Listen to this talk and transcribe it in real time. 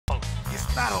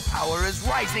battle power is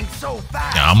rising so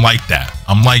fast. Yeah, I'm like that.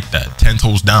 I'm like that. 10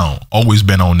 toes down. Always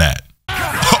been on that.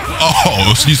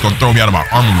 Oh, she's gonna throw me out of my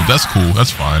armor move. That's cool.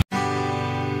 That's fine.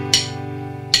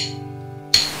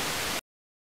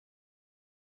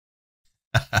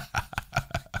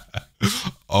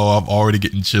 Oh, I'm already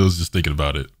getting chills just thinking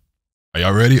about it. Are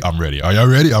y'all ready? I'm ready. Are y'all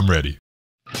ready? I'm ready.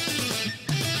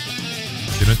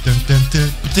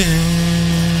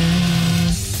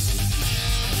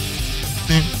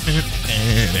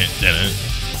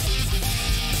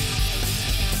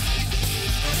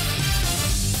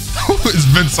 It's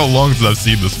been so long since I've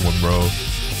seen this one, bro.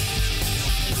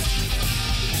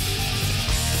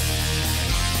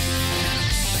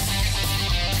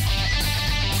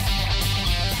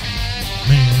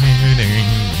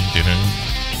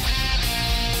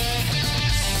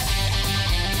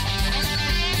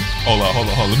 Hold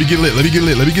on. Let me get lit.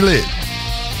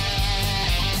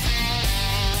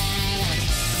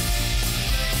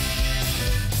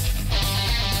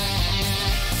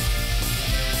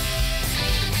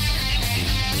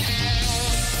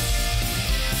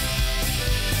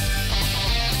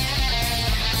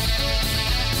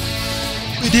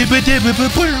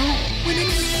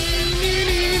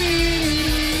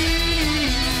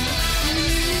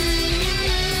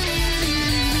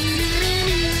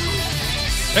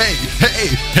 Hey.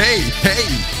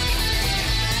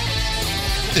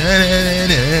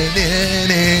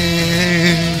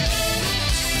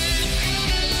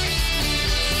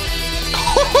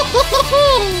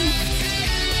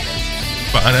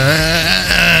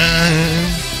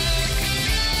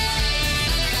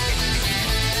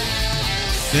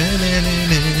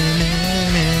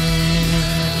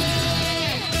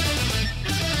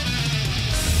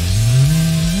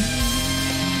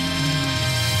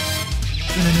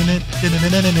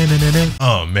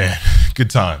 Oh man, good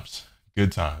times.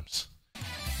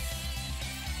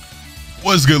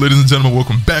 What's good, ladies and gentlemen?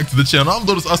 Welcome back to the channel. I'm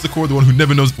LotusAsakura, the one who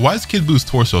never knows why is Kid Boo's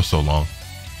torso so long.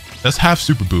 That's half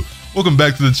Super Boo. Welcome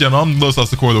back to the channel. I'm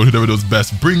LotusAsakura, the one who never knows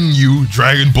best, bringing you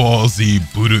Dragon Ball Z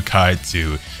Budokai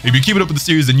 2. If you keep it up with the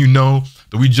series, then you know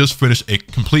that we just finished a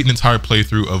complete and entire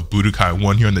playthrough of Budokai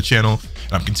 1 here on the channel,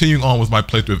 and I'm continuing on with my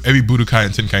playthrough of every Budokai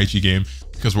and Tenkaichi game,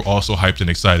 because we're all so hyped and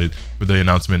excited for the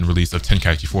announcement and release of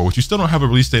Tenkaichi 4, which we still don't have a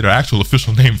release date or actual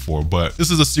official name for, but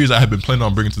this is a series I have been planning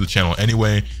on bringing to the channel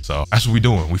anyway, so that's what we're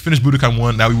doing. We finished Budokai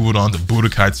 1, now we moved on to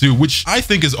Budokai 2, which I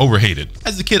think is overhated.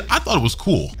 As a kid, I thought it was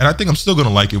cool, and I think I'm still gonna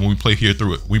like it when we play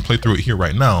through it here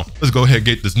right now. Let's go ahead and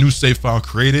get this new save file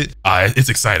created. It's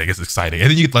exciting. And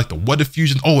then you get like the what if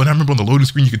fusion. Oh, and I remember on the loading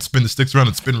screen, you could spin the sticks around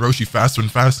and spin Roshi faster and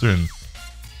faster, and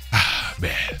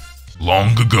man.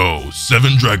 Long ago,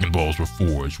 7 Dragon Balls were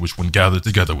forged, which when gathered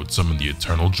together would summon the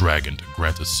eternal dragon to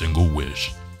grant a single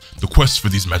wish. The quest for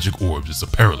these magic orbs is a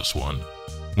perilous one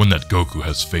that Goku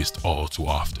has faced all too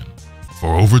often.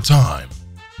 For over time,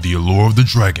 the allure of the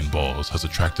Dragon Balls has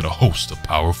attracted a host of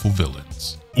powerful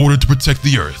villains. In order to protect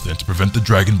the Earth and to prevent the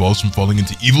Dragon Balls from falling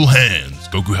into evil hands,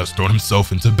 Goku has thrown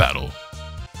himself into battle.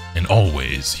 And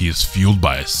always, he is fueled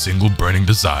by a single burning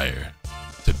desire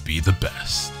to be the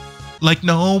best. Like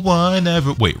no one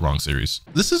ever. Wait, wrong series.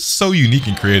 This is so unique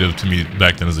and creative to me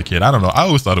back then as a kid. I don't know. I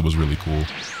always thought it was really cool.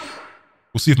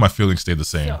 We'll see if my feelings stay the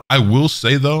same. I will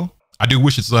say though, I do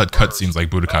wish it still had cutscenes like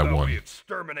Budokai 1.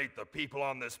 Exterminate the people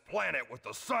on this planet with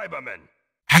the Cybermen.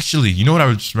 Actually, you know what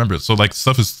I just remembered? So like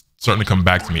stuff is starting to come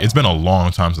back to me. It's been a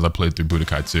long time since I played through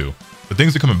Budokai 2. The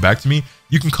things are coming back to me.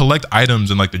 You can collect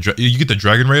items and like you get the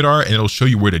Dragon Radar and it'll show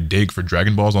you where to dig for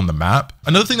Dragon Balls on the map.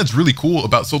 Another thing that's really cool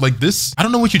about, so like this, I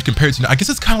don't know what you'd compare it to. I guess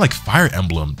it's kind of like Fire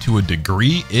Emblem to a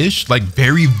degree-ish, like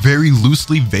very, very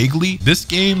loosely, vaguely. This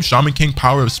game, Shaman King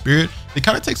Power of Spirit, they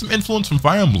kind of take some influence from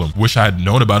Fire Emblem, which I had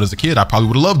known about as a kid. I probably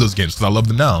would have loved those games because I love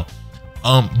them now.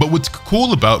 But what's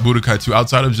cool about Budokai 2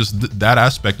 outside of just that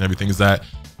aspect and everything is that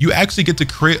you actually get to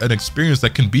create an experience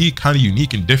that can be kind of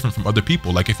unique and different from other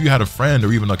people. Like if you had a friend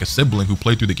or even like a sibling who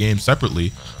played through the game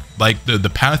separately, like the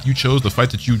path you chose, the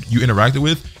fight that you interacted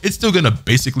with, it's still gonna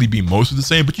basically be mostly the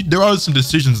same, but there are some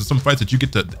decisions and some fights that you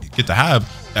get to have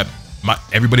that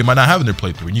everybody might not have in their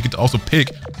playthrough, and you get to also pick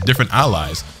different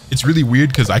allies. It's really weird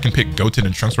because I can pick Goten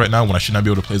and Trunks right now when I should not be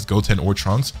able to play as Goten or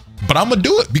Trunks, but I'm gonna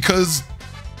do it because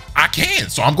I can.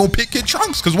 So I'm gonna pick Kid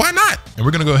Trunks because why not? And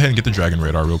we're gonna go ahead and get the Dragon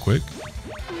Radar real quick.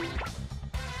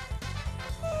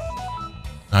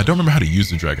 I don't remember how to use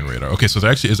the Dragon Radar. Okay, so there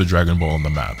actually is a Dragon Ball on the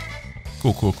map.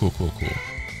 Cool.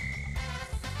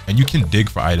 And you can dig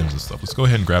for items and stuff. Let's go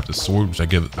ahead and grab the sword, which I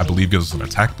believe gives us an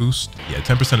attack boost. Yeah,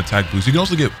 10% attack boost. You can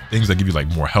also get things that give you like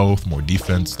more health, more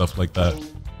defense, stuff like that.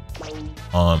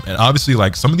 And obviously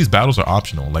like some of these battles are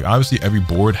optional. Like obviously every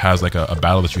board has like a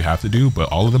battle that you have to do, but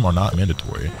all of them are not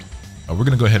mandatory. We're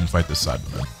gonna go ahead and fight this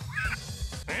Cyberman.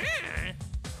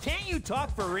 Can't you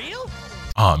talk for real?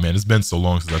 Ah, man, it's been so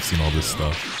long since I've seen all this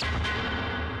stuff.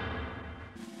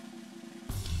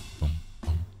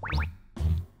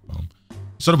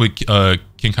 Started with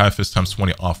Kinkai Fist times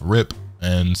 20 off rip,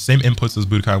 and same inputs as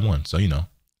Budokai 1, so you know.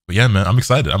 But yeah, man, I'm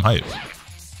excited. I'm hyped.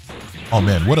 Oh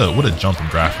man, what a jump in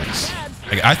graphics.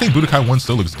 Like, I think Budokai 1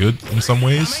 still looks good in some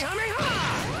ways.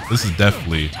 This is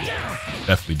definitely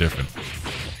different.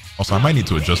 Also, I might need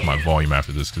to adjust my volume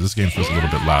after this because this game feels a little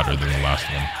bit louder than the last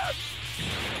one.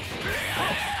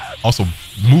 Also,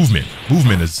 movement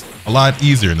is a lot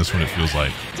easier in this one, it feels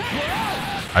like.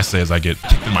 I say as I get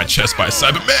kicked in my chest by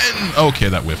Cyberman. Okay,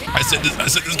 that whiffed. I said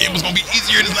this game was gonna be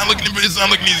easier, and it's not looking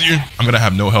easier. I'm gonna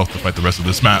have no health to fight the rest of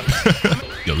this map.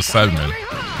 Yo, this Cyberman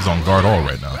is on guard all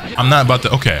right now. I'm not about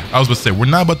to. Okay, I was about to say we're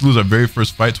not about to lose our very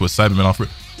first fight to a Cyberman off.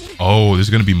 Oh, there's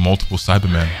gonna be multiple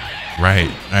Cybermen. Right.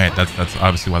 That's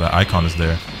obviously why that icon is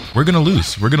there. We're gonna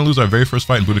lose. We're gonna lose our very first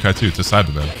fight in Budokai 2 to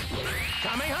Cybermen.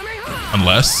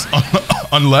 Unless.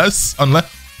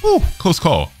 Whew, close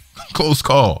call.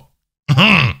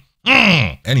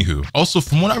 Anywho, also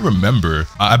from what I remember,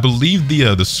 I believe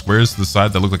the squares to the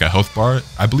side that look like a health bar,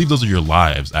 I believe those are your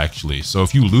lives actually. So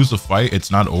if you lose a fight,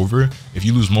 it's not over. If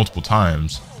you lose multiple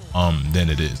times, then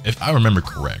it is. If I remember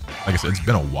correct. Like I said, it's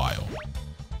been a while.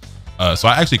 So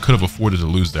I actually could have afforded to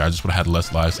lose there. I just would have had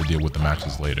less lives to deal with the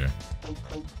matches later.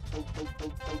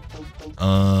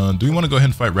 Do we want to go ahead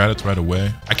and fight Raditz right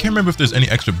away? I can't remember if there's any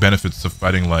extra benefits to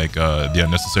fighting like the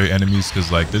unnecessary enemies,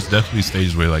 because like there's definitely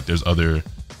stages where like there's other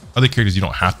characters you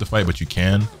don't have to fight, but you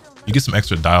can. You get some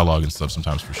extra dialogue and stuff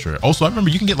sometimes for sure. Also, I remember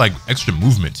you can get like extra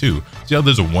movement too. See how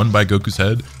there's a 1 by Goku's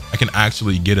head? I can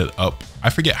actually get it up. I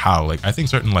forget how. Like I think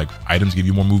certain like items give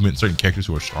you more movement. Certain characters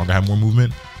who are stronger have more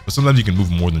movement, but sometimes you can move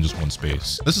more than just one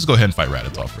space. Let's just go ahead and fight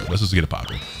Raditz off rip. Let's just get it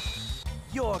popping.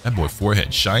 That boy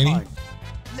forehead shiny.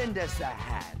 Lend us a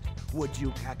hand, would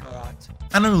you, Kakarot?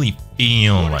 I don't really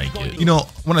feel like it. You know,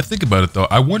 when I think about it though,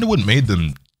 I wonder what made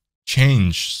them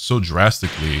change so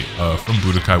drastically from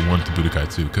Budokai 1 to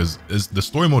Budokai 2, because the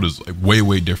story mode is like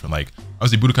way different. Like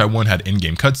obviously Budokai 1 had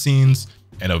in-game cutscenes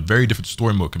and a very different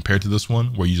story mode compared to this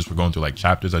one, where you just were going through like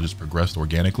chapters that just progressed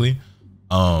organically.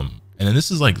 And then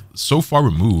this is like so far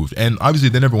removed, and obviously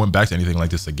they never went back to anything like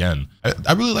this again.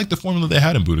 I really like the formula they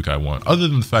had in Budokai 1, other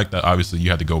than the fact that obviously you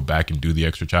had to go back and do the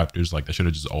extra chapters. Like that should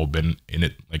have just all been in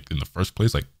it like in the first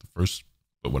place, like the first,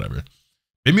 but whatever.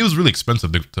 Maybe it was really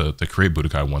expensive to create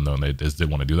Budokai 1 though, and they just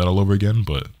did want to do that all over again,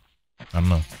 but I don't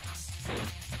know.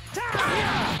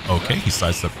 Okay, he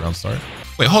sidestepped ground start.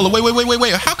 Wait, hold on,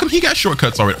 wait. How come he got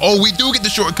shortcuts already? Oh, we do get the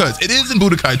shortcuts. It is in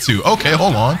Budokai 2. Okay,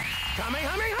 hold on.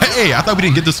 Hey, I thought we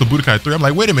didn't get this for Budokai 3. I'm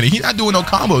like, wait a minute, he's not doing no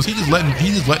combos. He's just letting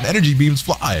energy beams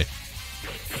fly.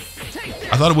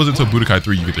 I thought it wasn't until Budokai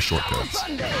 3 you get the shortcuts.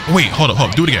 Wait, hold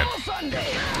up, do it again.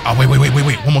 Oh, wait.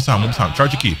 One more time.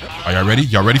 Charge your key. Are y'all ready?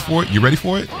 Y'all ready for it? You ready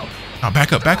for it? Now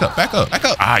back up.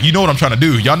 Ah, you know what I'm trying to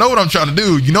do. Y'all know what I'm trying to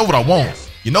do. You know what I want.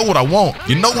 Do it.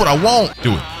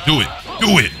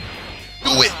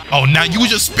 Oh, now you were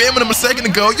just spamming him a second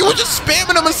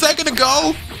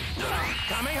ago.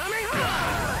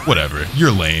 Whatever.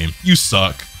 You're lame. You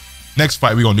suck. Next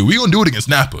fight we gonna do it against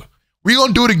Nappa. We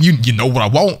gonna do it again. You know what I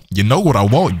want. You know what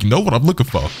I'm looking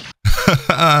for.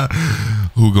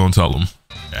 Who gonna tell him?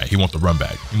 Yeah, he want the run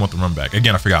back.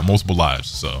 Again, I forgot multiple lives,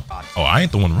 so. Oh, I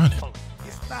ain't the one running.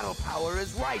 His battle power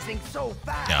is rising so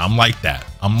fast. Yeah, I'm like that.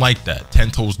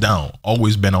 10 toes down.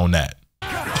 Always been on that.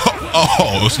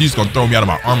 Oh, so he's gonna throw me out of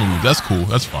my armor move. That's cool.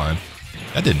 That's fine.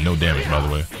 That did no damage, by the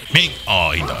way. Mink.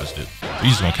 Oh, he dodged it. So you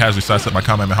just gonna casually sidestep my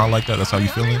combat man like that? That's how you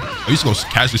feeling? Oh, you just gonna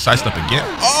casually sidestep again?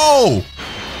 Oh!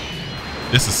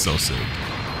 This is so sick.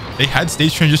 They had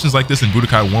stage transitions like this in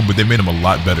Budokai 1, but they made them a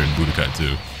lot better in Budokai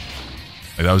 2.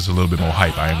 Like, that was a little bit more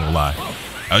hype, I ain't gonna lie.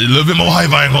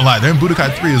 They're in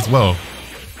Budokai 3 as well.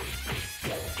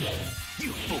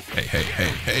 Hey,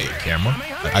 camera.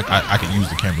 I could use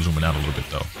the camera zooming out a little bit,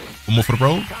 though. One more for the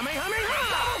road.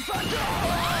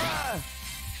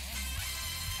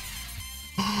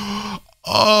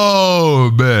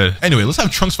 Oh, man. Anyway, let's have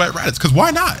Trunks fight Raditz, because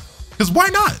why not?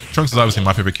 Trunks is obviously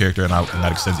my favorite character, and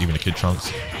that extends even to Kid Trunks.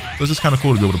 So it's just kind of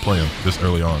cool to be able to play him this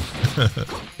early on.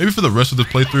 Maybe for the rest of the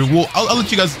playthrough, well, I'll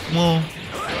let you guys, well,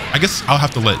 I guess I'll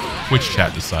have to let Twitch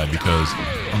chat decide, because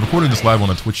I'm recording this live on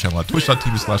a Twitch channel at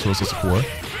twitch.tv/LotusAsakura.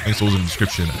 Links are in the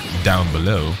description down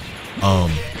below.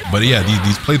 But yeah,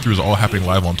 these playthroughs are all happening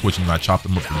live on Twitch, and I chopped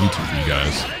them up for YouTube for you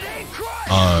guys.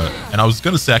 And I was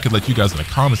gonna say I could let you guys in the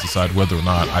comments decide whether or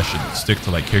not I should stick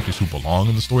to like characters who belong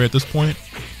in the story at this point,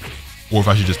 or if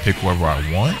I should just pick whoever I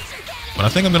want. But I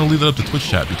think I'm gonna leave it up to Twitch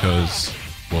chat, because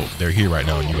well, they're here right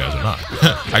now and you guys are not.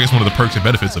 I guess one of the perks and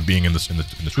benefits of being in the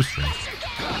Twitch stream.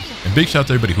 And big shout out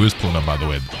to everybody who is pulling up, by the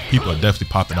way. People are definitely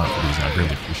popping out for these, and I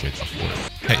really appreciate y'all for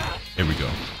it. Hey, here we go.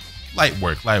 Light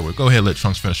work, light work. Go ahead and let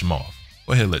Trunks finish him off.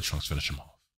 Go ahead and let Trunks finish him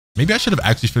off. Maybe I should have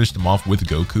actually finished him off with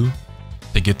Goku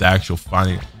to get the actual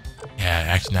final. Yeah,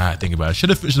 actually, now I think about it, I should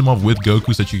have finished him off with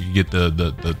Goku so that you could get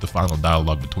the final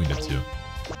dialogue between the two.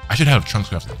 I should have Trunks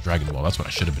craft the Dragon Ball. That's what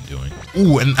I should have been doing.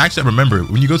 Ooh, and actually, I remember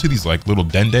when you go to these like little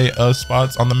Dende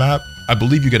spots on the map, I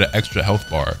believe you get an extra health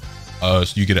bar,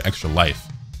 so you get an extra life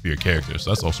for your character.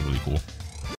 So that's also really cool.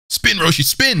 Spin, Roshi,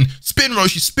 spin! Spin,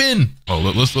 Roshi, spin! Oh,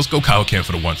 let's go Kaioken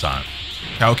for the one time.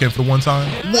 Kaioken for the one time?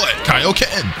 What?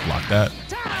 Kaioken! Block that.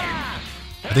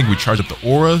 I think we charge up the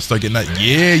aura, start getting that.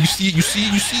 Yeah, you see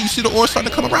the aura starting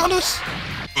to come around us?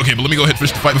 Okay, but let me go ahead and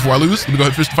finish the fight before I lose. Let me go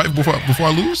ahead and finish the fight before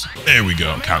I lose. There we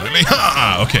go.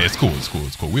 Okay, it's cool. It's cool.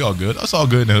 It's cool. We all good. That's all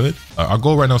good in the hood. Our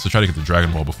goal right now is to try to get the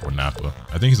Dragon Ball before Nappa.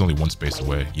 I think he's only one space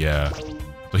away. Yeah.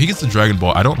 So he gets the Dragon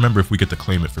Ball. I don't remember if we get to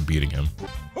claim it for beating him.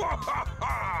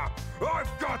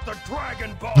 I've got the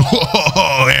Dragon Ball.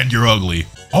 Oh, and you're ugly.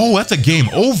 Oh, that's a game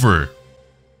over.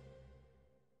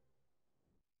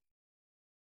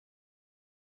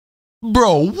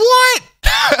 Bro, what?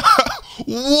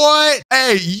 What?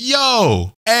 Hey,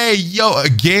 yo, a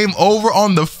game over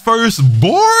on the first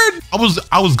board?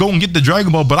 I was going to get the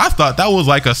Dragon Ball, but I thought that was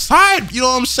like a side, you know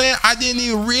what I'm saying? I didn't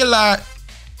even realize.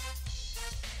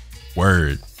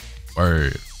 Word.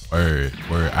 I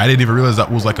didn't even realize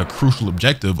that was like a crucial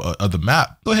objective of the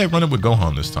map. Go ahead, run it with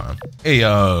Gohan this time. Hey,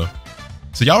 so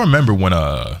y'all remember when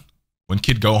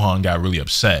Kid Gohan got really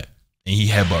upset and he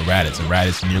headbutt Raditz and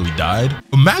Raditz nearly died?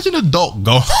 Imagine adult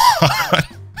Gohan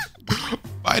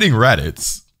fighting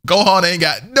Raditz. Gohan ain't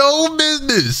got no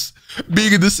business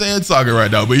being in the Saiyan Saga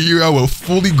right now, but here I will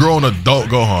fully grown adult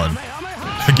Gohan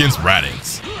against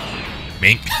Raditz.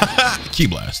 Mink. Key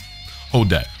blast. Hold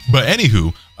that. But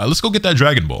anywho, let's go get that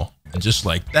Dragon Ball. And just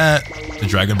like that, the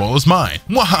Dragon Ball is mine.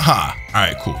 Mwahaha. All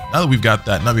right, cool. Now that we've got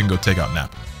that, now we can go take out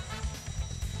Nappa.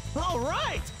 All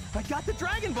right, I got the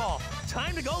Dragon Ball.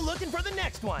 Time to go looking for the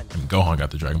next one. And Gohan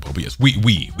got the Dragon Ball, but yes, we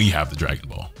have the Dragon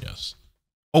Ball. Yes.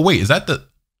 Oh wait, is that the?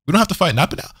 We don't have to fight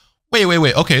Nappa now. Wait.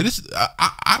 Okay, this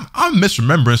I'm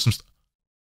misremembering some stuff.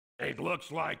 It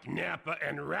looks like Nappa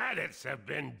and Raditz have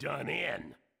been done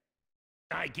in.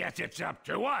 I guess it's up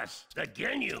to us, the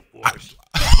Ginyu Force.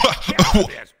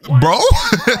 Bro?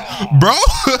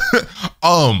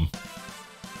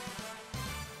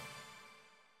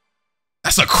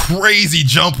 That's a crazy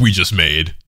jump we just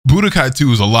made. Budokai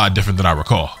 2 is a lot different than I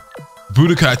recall.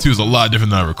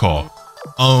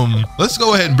 Let's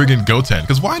go ahead and bring in Goten,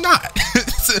 because why not?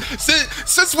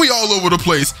 Since we all over the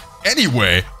place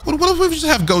anyway, what if we just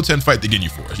have Goten fight the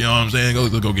Ginyu Force? You know what I'm saying?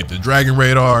 Go get the Dragon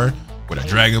Radar, where the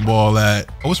Dragon Ball at.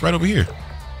 Oh, it's right over here.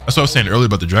 That's what I was saying earlier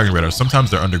about the Dragon Radar. Sometimes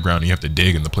they're underground and you have to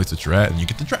dig in the place that you're at and you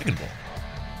get the Dragon Ball.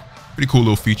 Pretty cool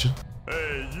little feature.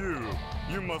 Hey,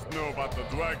 you must know about the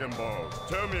Dragon Balls.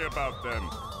 Tell me about them.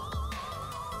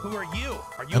 Who are you?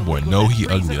 Are you That boy know he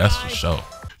ugly, that's for sure.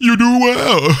 You do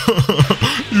well.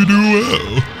 You do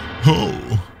well.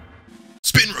 Oh.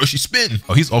 Spin, Roshi, spin.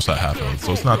 Oh, he's also at half health,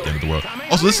 so it's not the end of the world.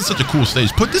 Also, this is such a cool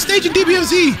stage. Put this stage in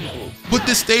DBFZ. Put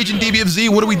this stage in DBFZ.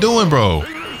 What are we doing, bro?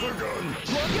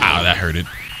 Ow, that hurted.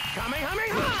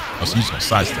 Oh, so you just gonna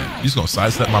sidestep. You just gonna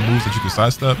sidestep my moves that you can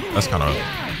sidestep? That's kind of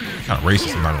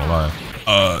racist, I'm not gonna lie.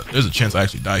 There's a chance I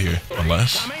actually die here.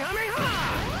 Unless.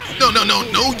 No,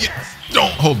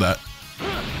 don't hold that.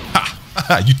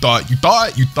 Ha. You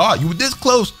thought you were this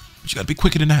close, but you gotta be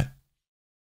quicker than that.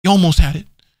 You almost had it.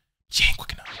 She ain't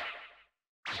quick enough.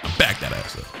 I'll back that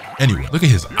ass up. Anyway, look at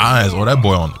his eyes. Oh, that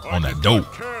boy on that dope.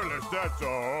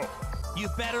 You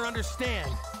better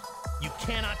understand. You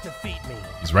cannot defeat me.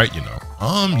 He's right, you know.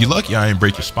 You lucky I ain't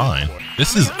break your spine.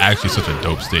 This is actually such a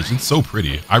dope stage. It's so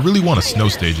pretty. I really want a snow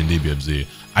stage in DBFZ.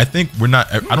 I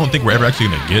don't think we're ever actually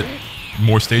gonna get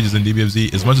more stages in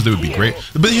DBFZ, as much as it would be great.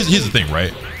 But here's the thing,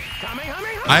 right?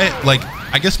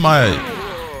 I guess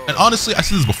and honestly, I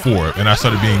said this before, and I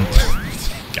started being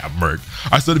got murked.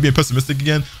 I started being pessimistic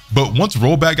again. But once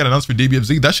rollback got announced for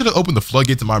DBFZ, that should have opened the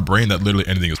floodgate to my brain that literally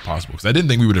anything is possible. Because I didn't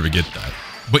think we would ever get that.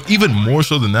 But even more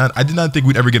so than that, I did not think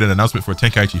we'd ever get an announcement for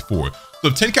Tenkaichi 4. So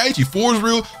if Tenkaichi 4 is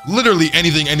real, literally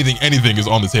anything is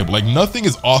on the table. Like nothing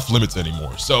is off limits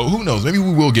anymore. So who knows? Maybe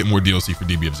we will get more DLC for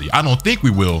DBFZ. I don't think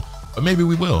we will, but maybe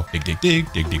we will. Dig.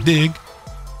 The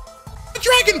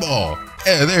Dragon Ball.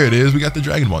 Yeah, there it is. We got the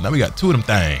Dragon Ball. Now we got two of them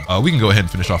things. We can go ahead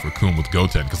and finish off Raccoon with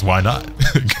Goten, because why not?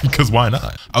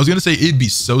 I was going to say it'd be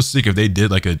so sick if they did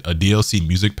like a DLC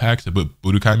music pack to put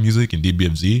Budokai music in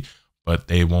DBFZ, but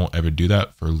they won't ever do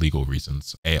that for legal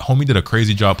reasons. Hey, homie did a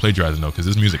crazy job plagiarizing though, because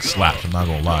this music slaps. I'm not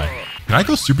gonna lie. Can I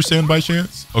go Super Saiyan by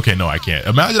chance? Okay, no, I can't.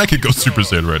 Imagine I could go Super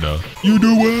Saiyan right now. You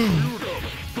do well.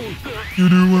 You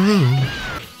do well.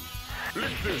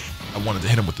 I wanted to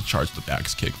hit him with the charge the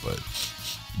axe kick, but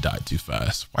he died too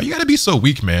fast. Why you gotta be so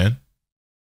weak, man?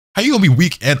 How you gonna be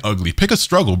weak and ugly? Pick a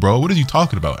struggle, bro. What are you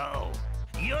talking about? Oh,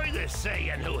 you're the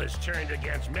Saiyan who has turned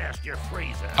against Master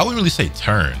Frieza. I wouldn't really say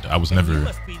turned. I was never. You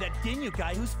must be that Ginyu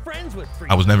guy who's friends with Frieza.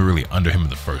 I was never really under him in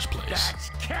the first place. That's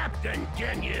Captain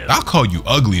Ginyu. I'll call you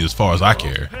ugly as far as I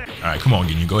care. All right, come on,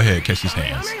 Ginyu. Go ahead, catch these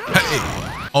hands.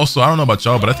 Hey. Also, I don't know about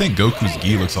y'all, but I think Goku's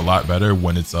gi looks a lot better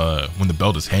when it's when the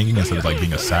belt is hanging instead of like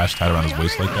being a sash tied around his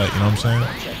waist like that. You know what I'm saying?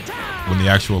 When the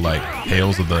actual like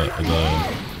tails of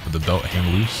the belt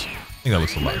hang loose, I think that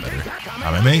looks a lot better.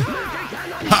 MMA.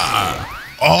 Ha!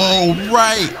 All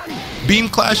right. Beam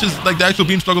clashes, like the actual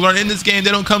beam struggles, aren't in this game.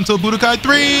 They don't come till Budokai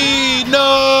 3.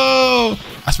 No.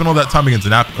 I spent all that time against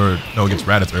against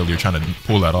Raditz earlier trying to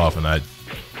pull that off, and I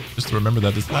just to remember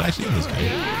that it's not actually in this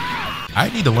game. I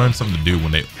need to learn something to do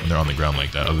when they're on the ground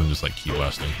like that, other than just like key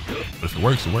blasting. But if it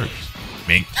works, it works.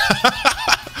 Mink.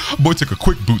 Boy took a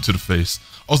quick boot to the face.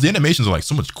 Also, the animations are like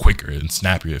so much quicker and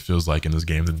snappier, it feels like, in this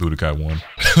game than Budokai 1.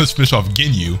 Let's finish off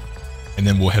Ginyu, and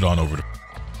then we'll head on over to...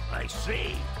 I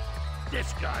see.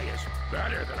 This guy is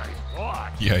better than I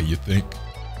thought. Yeah, you think?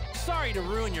 Sorry to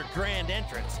ruin your grand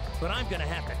entrance, but I'm gonna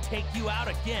have to take you out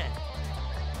again.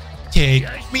 Take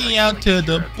me out to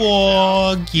the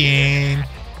ball game.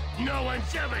 No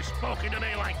one's ever spoken to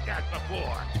me like that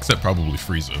before. Except probably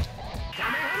Frieza.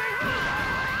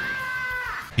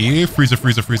 Here,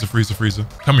 Frieza.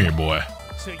 Come here, boy.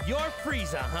 So you're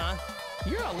Frieza, huh?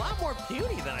 You're a lot more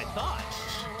puny than I thought.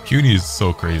 Puny is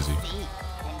so crazy.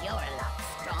 And you're a lot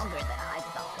stronger than I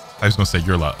thought. I was gonna say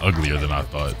you're a lot uglier than I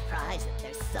thought. Surprised that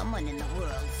there's someone in the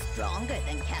world stronger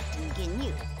than Captain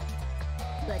Ginyu.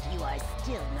 But you are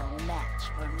still no match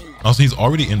for me. Also, he's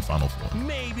already in final form.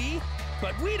 Maybe,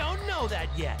 but we don't know that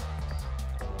yet.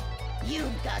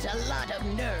 You've got a lot of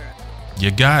nerve. You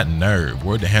got nerve.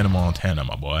 Word to Hannah Montana,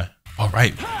 my boy. All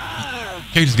right.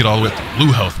 Can't just get all the way up to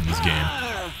blue health in this game.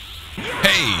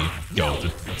 Hey! Yo,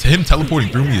 to him teleporting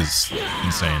through me is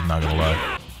insane, not gonna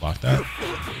lie. Block that.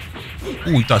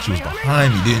 Ooh, he thought you was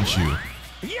behind me, didn't you?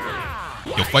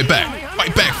 Yo, fight back.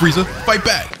 Fight back, Frieza. Fight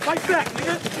back. Fight back,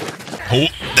 nigga. Hold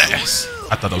this.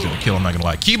 I thought that was gonna kill him, not gonna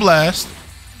lie. Key blast.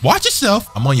 Watch yourself.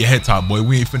 I'm on your head top, boy.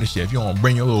 We ain't finished yet. If you don't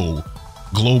bring your little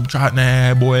globe trotting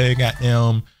ass, boy,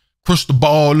 goddamn crystal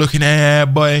ball looking ass,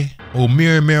 boy. Oh,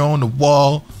 mirror on the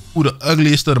wall. Who the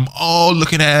ugliest of them all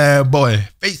looking ass, boy.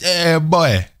 Face ass,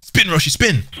 boy. Spin, Roshi,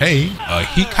 spin. Hey,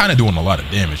 he kind of doing a lot of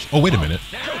damage. Oh, wait a minute.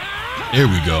 There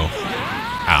we go.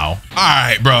 Ow. All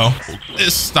right, bro.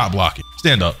 Stop blocking.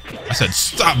 Stand up. I said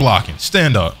stop blocking.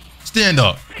 Stand up. Stand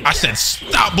up. I said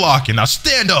stop blocking. Now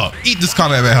stand up. Eat this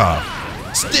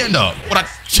Kamehameha. Stand up. What I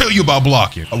tell you about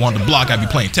blocking? I wanted to block, I'd be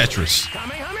playing Tetris.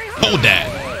 Hold that.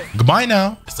 Goodbye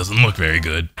now. This doesn't look very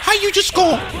good. How you just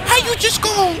go? How you just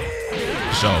go?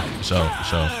 Show.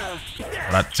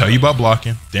 What I tell you about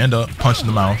blocking? Stand up, punch in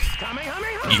the mouth.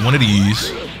 Eat one of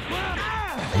these.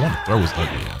 I want to throw his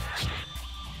ugly ass.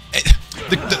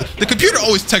 The computer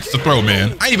always texts to throw,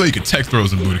 man. I didn't even know you could tech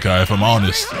throws in Budokai, if I'm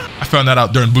honest. I found that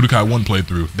out during Budokai 1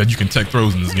 playthrough, that you can tech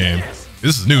throws in this game.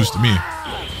 This is news to me.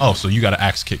 Oh, so you got an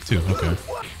axe kick too. Okay.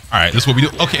 All right, this is what we do.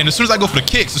 Okay, and as soon as I go for the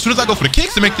kicks,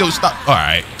 to make those stop. All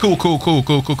right, cool.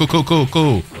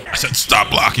 I said stop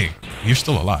blocking. You're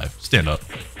still alive. Stand up.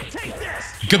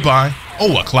 Goodbye.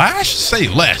 Oh, a clash? Say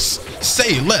less.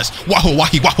 Say less. Wahoo,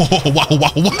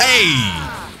 wahoo.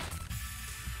 Hey.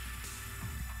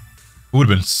 It would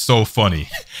have been so funny.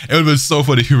 It would have been so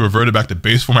funny if you reverted back to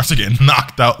base form after getting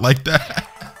knocked out like that.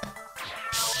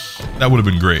 That would have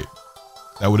been great.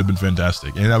 That would have been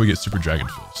fantastic. And now we get Super Dragon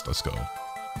Fist. Let's go.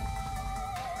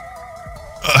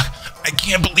 I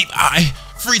can't believe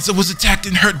Frieza was attacked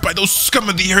and hurt by those scum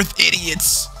of the earth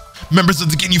idiots. Members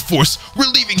of the Ginyu Force, we're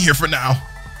leaving here for now.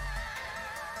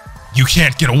 You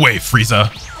can't get away, Frieza.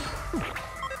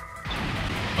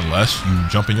 Unless you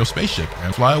jump in your spaceship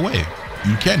and fly away.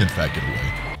 You can, in fact, get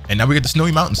away. And now we get the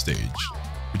Snowy Mountain stage,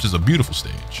 which is a beautiful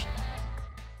stage.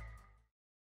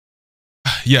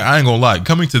 Yeah, I ain't gonna lie.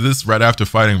 Coming to this right after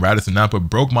fighting Raditz and Nappa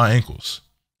broke my ankles.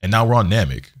 And now we're on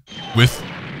Namek with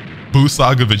Buu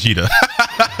Saga Vegeta.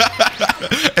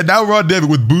 And now we're on Namek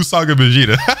with Buu Saga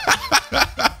Vegeta.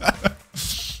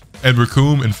 And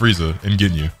Raccoon and Frieza and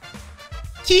Ginyu.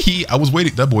 Teehee. I was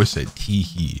waiting. That boy said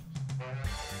teehee.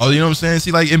 Oh, you know what I'm saying?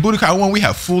 See, like in Budokai 1, we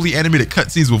have fully animated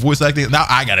cutscenes with voice acting. Now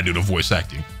I gotta do the voice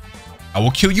acting. I will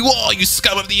kill you all, you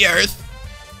scum of the earth.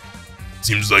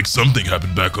 Seems like something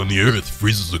happened back on the Earth.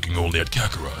 Frieza's looking only at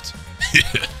Kakarot.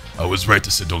 I was right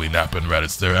to send only Nappa and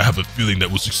Raditz there. I have a feeling that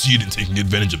we'll succeed in taking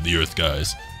advantage of the Earth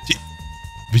guys.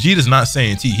 Vegeta's not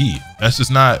saying tee-hee. That's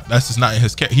just not in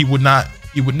his he would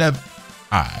never.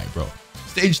 Alright, bro.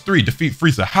 Stage 3, defeat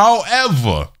Frieza.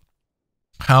 However,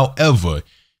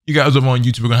 you guys over on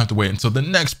YouTube are gonna have to wait until the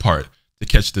next part to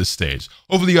catch this stage.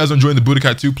 Hopefully you guys are enjoying the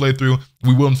Budokai 2 playthrough.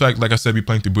 We will, in fact, like I said, be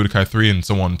playing through Budokai 3 and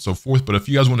so on and so forth. But if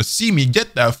you guys want to see me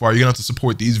get that far, you're gonna have to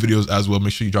support these videos as well.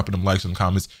 Make sure you drop in them likes and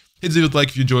comments. Hit the video with a like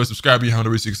if you enjoy, subscribe if you haven't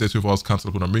already, so you can stay tuned for all this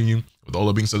content I'm bringing you. With all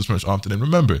that being said, it's pretty much often. And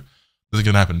remember, nothing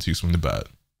can happen until you swing the bat.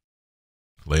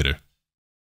 Later.